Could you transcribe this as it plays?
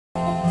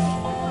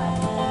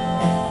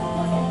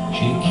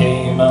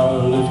came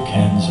out of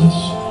Kansas.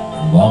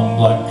 Her long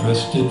black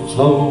dress did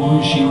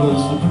flow. She was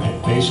the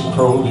face of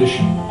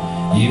Prohibition.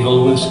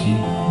 Evil whiskey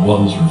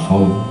was her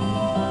foe.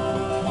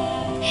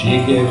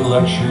 She gave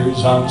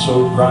lectures on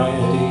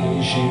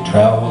sobriety. She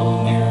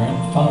traveled near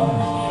and far,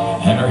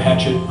 and her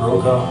hatchet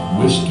broke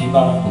off whiskey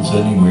bottles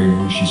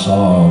anywhere she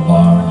saw a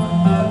bar.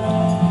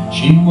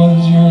 She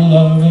was your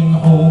loving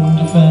home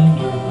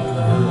defender,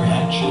 her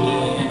hatchet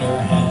in her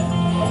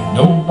hand.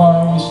 No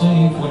bar was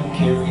safe when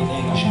Carrie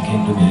Nation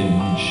came to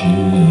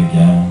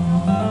Michigan.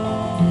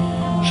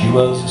 She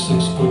was a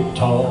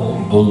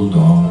 6-foot-tall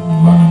bulldog,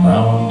 running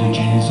round to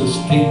Jesus'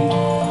 feet,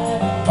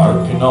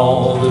 barking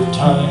all the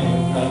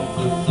time at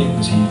the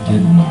things he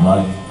didn't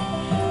like.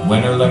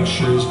 When her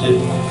lectures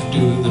didn't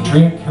do the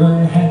trick,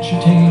 her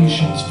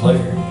hatchetations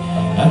flared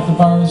at the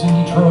bars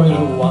in Detroit,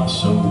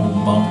 Owosso,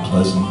 Mount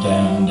Pleasant,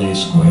 and A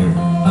Square.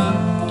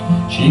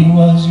 She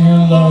was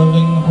your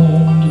loving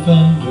home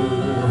defender,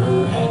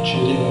 her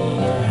hatchet in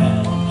her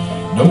hand.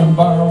 No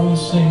bar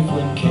was safe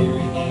when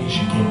Carrie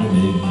Nation came to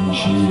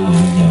Michigan.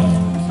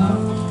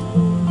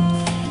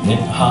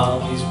 In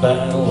Holly's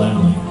Battle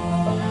Alley,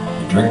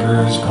 the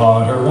drinkers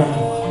caught her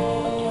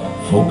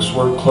wrath. Folks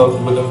were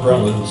clubbed with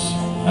umbrellas,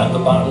 and the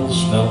bottles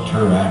smelt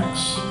her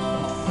axe.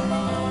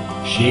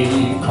 She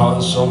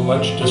caused so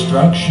much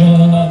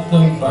destruction at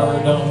the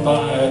bar down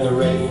by the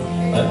rail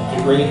that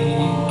the great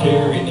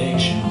Carrie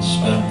Nation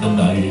spent the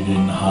night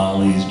in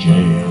Holly's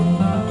jail.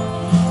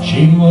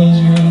 She was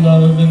your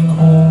loving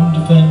home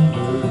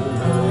defender,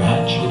 her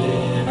hatchet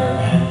in her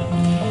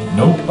hand.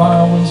 No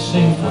bar was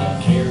safe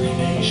when Carrie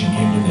Nation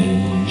came to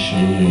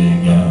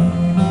Michigan.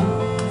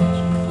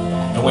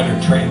 And when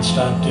her train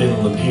stopped in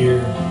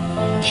Lapeer,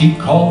 she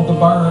called the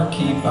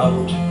barkeep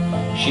out.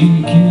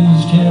 She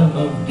accused him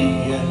of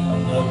being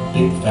a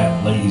big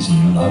fat lazy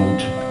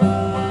lout.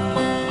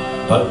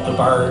 But the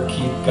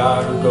barkeep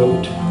got her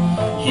goat.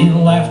 He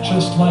laughed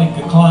just like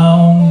a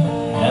clown,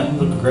 and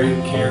the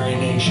great Carrie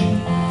Nation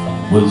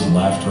was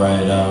laughed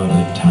right out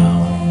of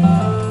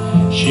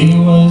town. She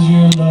was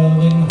your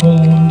loving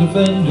home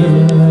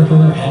defender,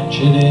 her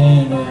hatchet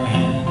in her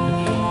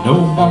hand. No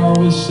bar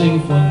was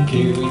safe when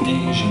Carrie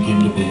Nation came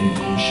to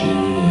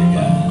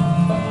Michigan.